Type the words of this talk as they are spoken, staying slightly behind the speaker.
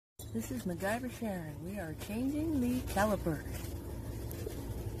This is MacGyver Sharon. We are changing the calipers.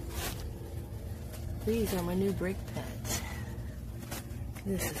 These are my new brake pads.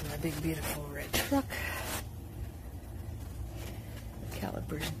 This is my big beautiful red truck. The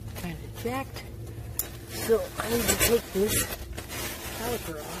caliper's kind of jacked, so I need to take this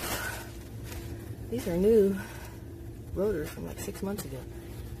caliper off. These are new rotors from like 6 months ago.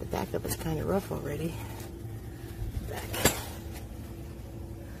 The backup is kind of rough already. Back.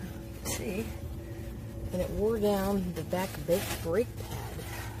 See, and it wore down the back brake pad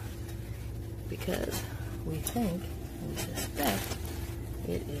because we think, we suspect,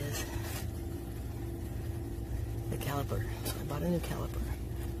 it is the caliper. So I bought a new caliper.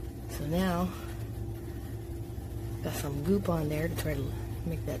 So now, got some goop on there to try to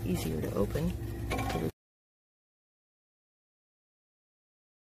make that easier to open.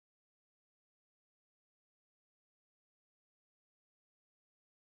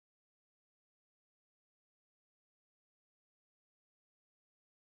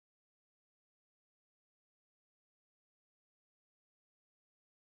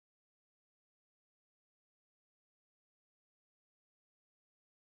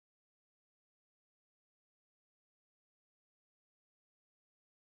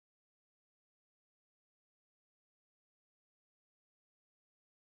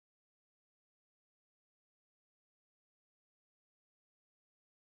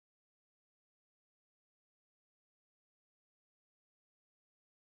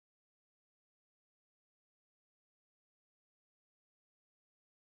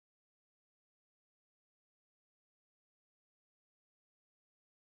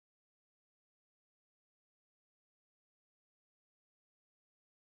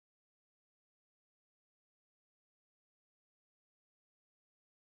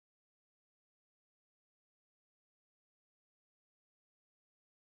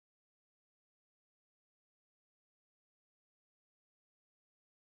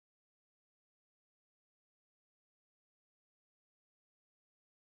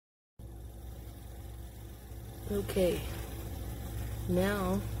 Okay,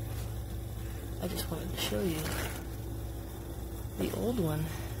 now I just wanted to show you the old one.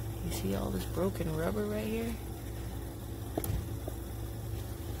 You see all this broken rubber right here?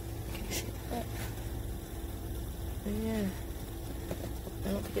 Can you see that? Yeah.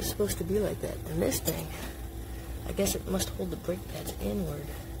 I don't think it's supposed to be like that. And this thing, I guess it must hold the brake pads inward.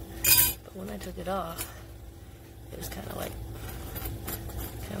 But when I took it off, it was kind of like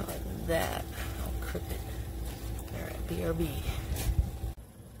that. All crooked. Alright, BRB.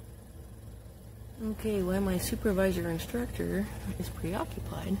 Okay, while my supervisor instructor is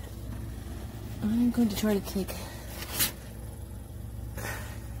preoccupied, I'm going to try to take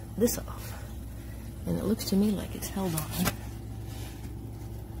this off. And it looks to me like it's held on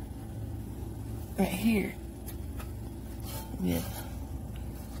right here with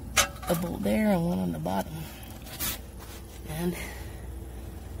a bolt there and one on the bottom. And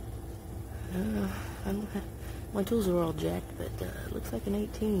my tools are all jacked, but it looks like an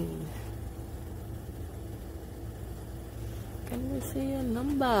 18. Can we see a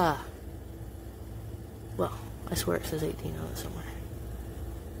number? Well, I swear it says 18 on it somewhere.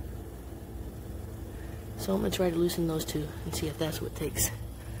 So I'm going to try to loosen those two and see if that's what takes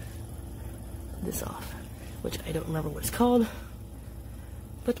this off, which I don't remember what it's called,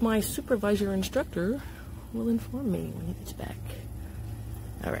 but my supervisor instructor will inform me when he gets back.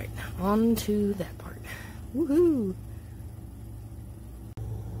 Alright, on to that part. Woohoo!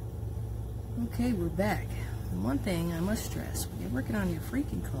 Okay, we're back. And one thing I must stress, when you're working on your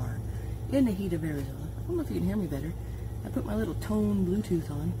freaking car in the heat of Arizona, I don't know if you can hear me better, I put my little tone Bluetooth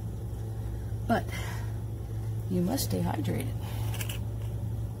on, but you must stay hydrated.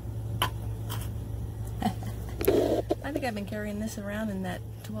 I think I've been carrying this around in that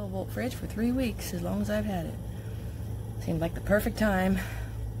 12-volt fridge for 3 weeks, as long as I've had it. Seemed like the perfect time.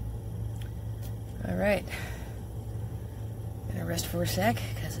 Alright. Gonna rest for a sec,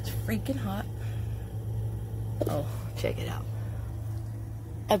 because it's freaking hot. Oh, check it out.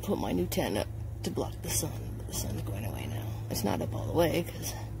 I put my new tent up to block the sun, but the sun's going away now. It's not up all the way,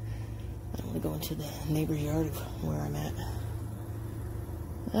 because I'm only going to the neighbor's yard of where I'm at.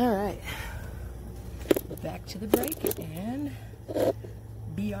 Alright. Back to the brake and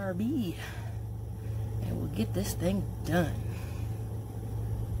BRB. And we'll get this thing done.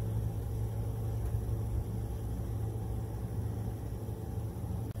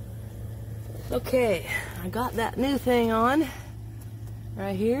 Okay, I got that new thing on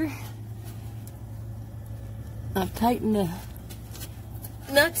right here. I've tightened the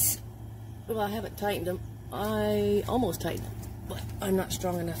nuts. Well, I haven't tightened them. I almost tightened them. but I'm not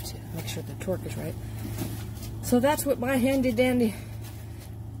strong enough to make sure the torque is right. So that's what my handy dandy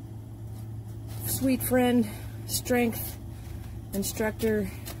sweet friend strength instructor.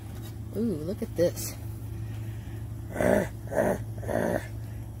 Ooh, look at this. Now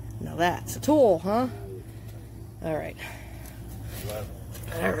that's a tool, huh? All right.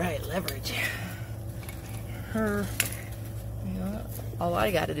 All right, leverage. You know, all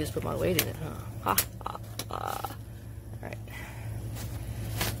I got to do is put my weight in it, huh? Ha, ha, ha. All right.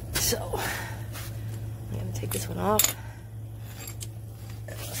 So, I'm going to take this one off.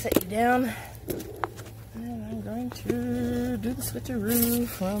 I'll set you down. And I'm going to do the switcheroo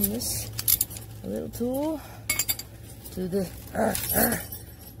from this little tool to the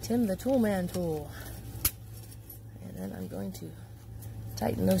Tim the Toolman tool. And then I'm going to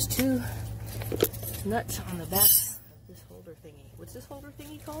tighten those two nuts on the back of this holder thingy. What's this holder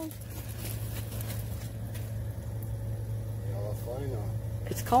thingy called? Helifino.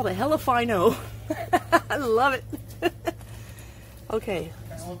 It's called a Helifino. I love it. Okay.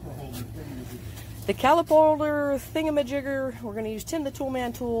 The caliper holder thingamajigger. We're going to use Tim the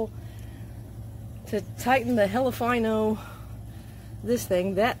Toolman tool to tighten the Helifino. This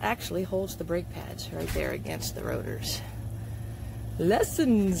thing that actually holds the brake pads right there against the rotors.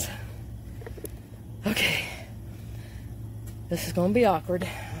 Lessons. Okay. This is going to be awkward.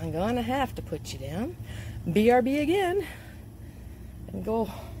 I'm going to have to put you down. BRB again. And go.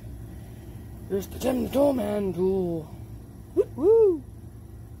 Here's the Tim the Toolman tool. Woo woo.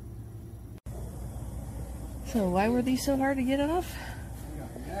 So why were these so hard to get off?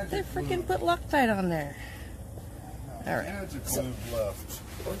 They freaking put Loctite on there. Alright. So,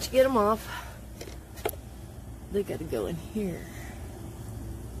 once you get them off, they got to go in here.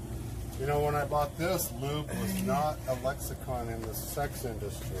 You know, when I bought this, lube was not a lexicon in the sex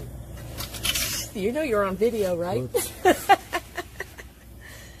industry. You know you're on video, right?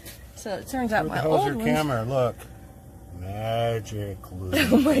 So it turns out my old ones... Hold your camera, look. Magic lube.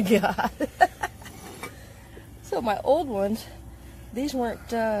 Oh my god. So my old ones, these weren't,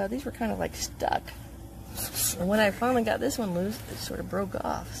 these were kind of like stuck. And when I finally got this one loose, it sort of broke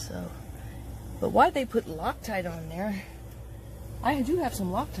off, so. But why'd they put Loctite on there? I do have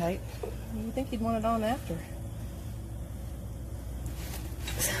some Loctite. You think you'd want it on after.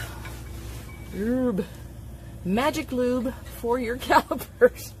 So, lube. Magic lube for your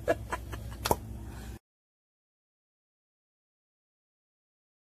calipers.